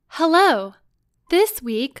Hello! This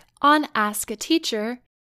week on Ask a Teacher,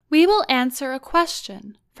 we will answer a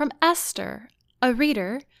question from Esther, a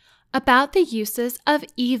reader, about the uses of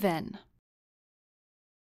even.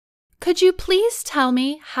 Could you please tell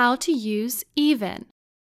me how to use even?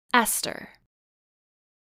 Esther.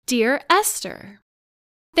 Dear Esther,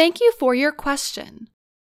 thank you for your question.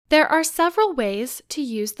 There are several ways to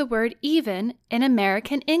use the word even in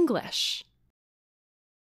American English.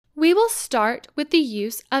 We will start with the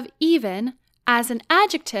use of even as an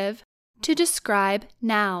adjective to describe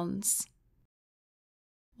nouns.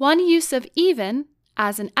 One use of even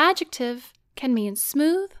as an adjective can mean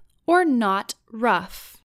smooth or not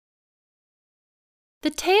rough.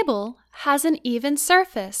 The table has an even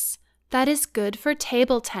surface that is good for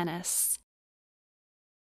table tennis.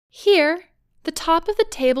 Here, the top of the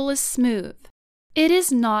table is smooth. It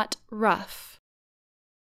is not rough.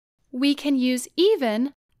 We can use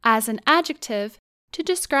even as an adjective to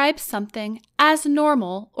describe something as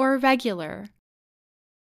normal or regular.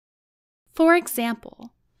 For example,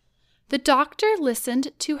 the doctor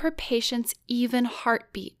listened to her patient's even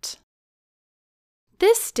heartbeat.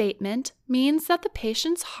 This statement means that the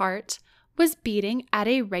patient's heart was beating at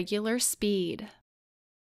a regular speed.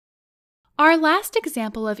 Our last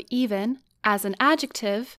example of even as an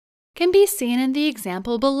adjective can be seen in the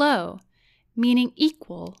example below, meaning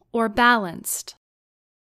equal or balanced.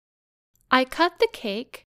 I cut the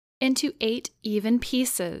cake into 8 even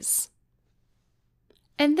pieces.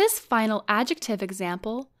 In this final adjective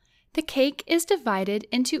example, the cake is divided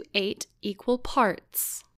into 8 equal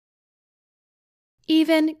parts.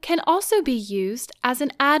 Even can also be used as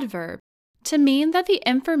an adverb to mean that the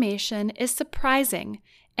information is surprising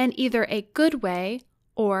in either a good way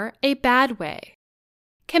or a bad way.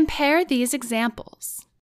 Compare these examples.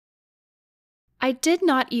 I did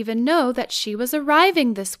not even know that she was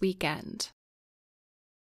arriving this weekend.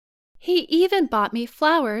 He even bought me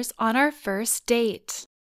flowers on our first date.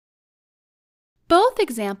 Both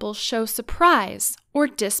examples show surprise or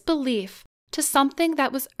disbelief to something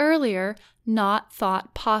that was earlier not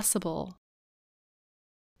thought possible.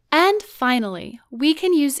 And finally, we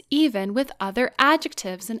can use even with other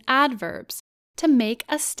adjectives and adverbs to make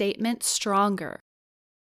a statement stronger.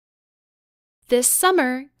 This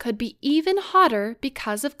summer could be even hotter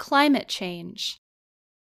because of climate change.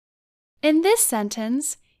 In this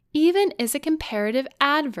sentence, even is a comparative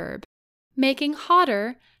adverb, making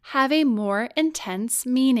hotter have a more intense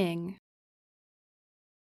meaning.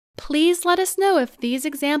 Please let us know if these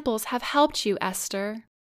examples have helped you, Esther.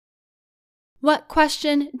 What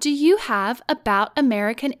question do you have about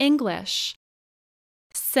American English?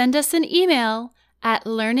 Send us an email at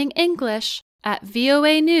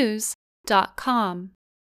learningenglish@voanews.com.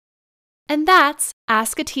 And that's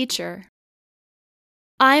Ask a Teacher.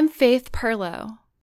 I'm Faith Perlow.